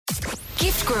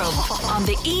Gift Grub on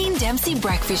the Ian Dempsey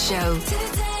Breakfast Show.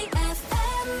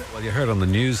 Well, you heard on the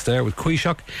news there with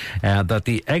Quayshock that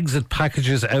the exit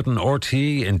packages out in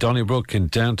RTE in Donnybrook in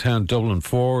downtown Dublin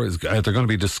 4 they're going to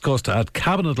be discussed at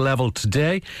cabinet level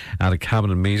today at a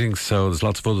cabinet meeting. So there's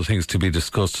lots of other things to be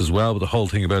discussed as well, but the whole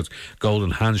thing about golden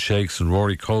handshakes and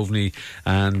Rory Coveney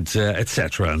and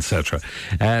etc. etc.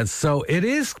 So it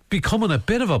is becoming a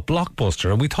bit of a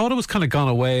blockbuster, and we thought it was kind of gone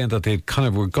away and that they kind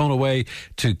of were going away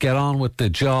to get on with the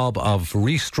job of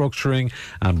restructuring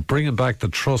and bringing back the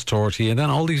trust to RTE, and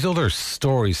then all these other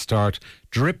stories start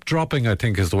drip dropping, I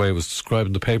think is the way it was described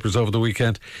in the papers over the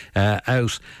weekend,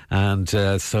 out. And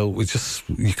so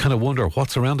you kind of wonder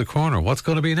what's around the corner, what's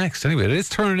going to be next. Anyway, it is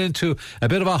turning into a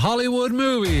bit of a Hollywood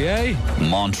movie, eh?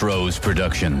 Montrose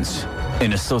Productions,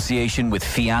 in association with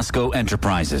Fiasco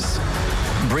Enterprises,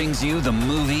 brings you the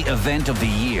movie event of the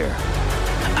year.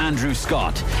 Andrew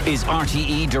Scott is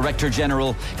RTE Director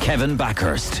General Kevin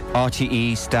Backhurst.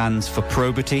 RTE stands for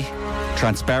probity,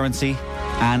 transparency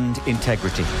and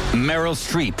integrity. Meryl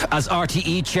Streep as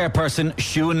RTE Chairperson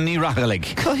Siún Ní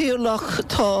Rachalaigh. Cahiúlach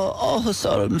tá áthas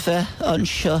orm bheith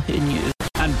anseo inniu.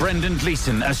 And Brendan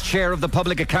Gleeson as Chair of the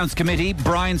Public Accounts Committee,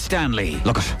 Brian Stanley.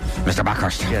 Look it, Mr.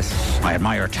 Backhurst. Yes. I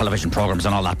admire television programmes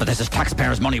and all that, but this is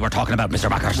taxpayers' money we're talking about, Mr.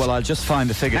 Backhurst. Well, I'll just find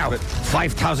the figure. Now,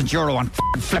 €5,000 on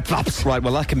flip-flops. Right,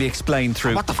 well, that can be explained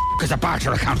through... What the is a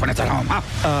barter account when it's at home,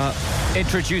 huh?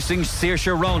 Introducing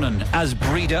Saoirse Ronan as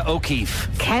Breda O'Keefe.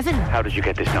 Kevin. How did you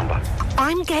get this number?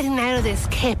 I'm getting out of this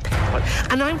kip.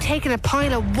 And I'm taking a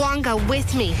pile of wonga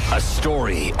with me. A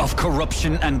story of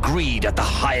corruption and greed at the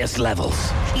highest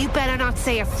levels. You better not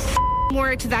say a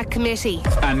word to that committee.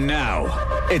 And now,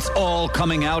 it's all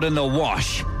coming out in the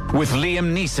wash, with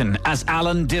Liam Neeson as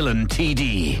Alan Dillon,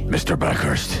 TD. Mr.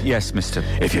 Backhurst. Yes, mister.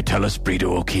 If you tell us Breda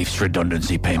O'Keefe's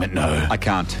redundancy payment now... I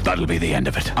can't. That'll be the end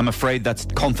of it. I'm afraid that's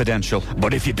confidential.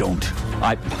 But if you don't,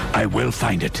 I will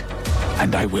find it.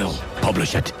 And I will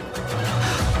publish it.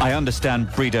 I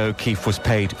understand Breda O'Keefe was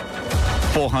paid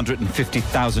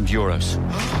 €450,000.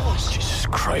 Oh, Jesus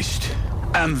Christ.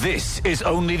 And this is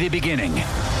only the beginning.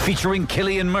 Featuring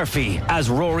Cillian Murphy as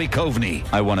Rory Coveney.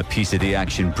 I want a piece of the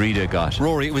action Breda got.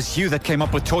 Rory, it was you that came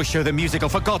up with Toy Show the Musical,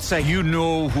 for God's sake. You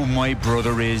know who my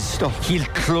brother is. Stop. He'll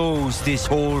close this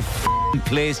whole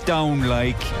place down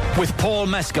like. With Paul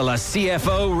Mescal as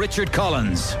CFO Richard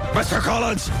Collins. Mr.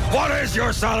 Collins, what is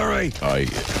your salary?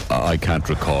 I can't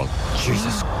recall.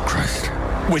 Jesus Christ.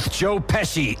 With Joe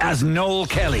Pesci as Noel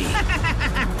Kelly.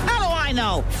 How do I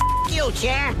know? You,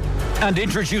 Chair. And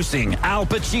introducing Al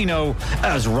Pacino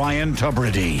as Ryan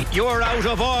Tubridy. You're out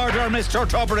of order, Mr.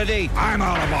 Tubridy. I'm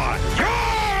out of order. You're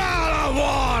out of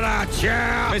order,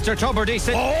 Chair. Mr. Tubridy,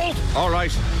 sit. Hold. All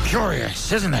right.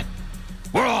 Curious, isn't it?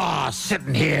 We're all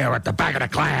sitting here at the back of the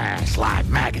class like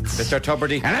maggots. Mr.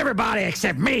 Tubridy. And everybody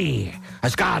except me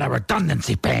has got a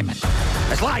redundancy payment.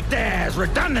 It's like there's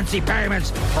redundancy payments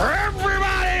for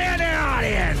everybody in the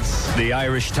audience. The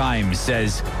Irish Times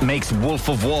says, makes Wolf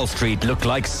of Wall Street look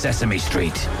like Sesame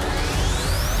Street.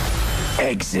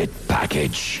 Exit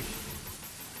package.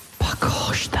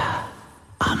 Pakoshta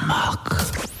amok.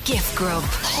 Gift Grub.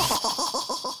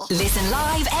 Listen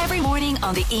live every morning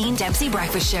on the Ian Dempsey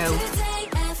Breakfast Show.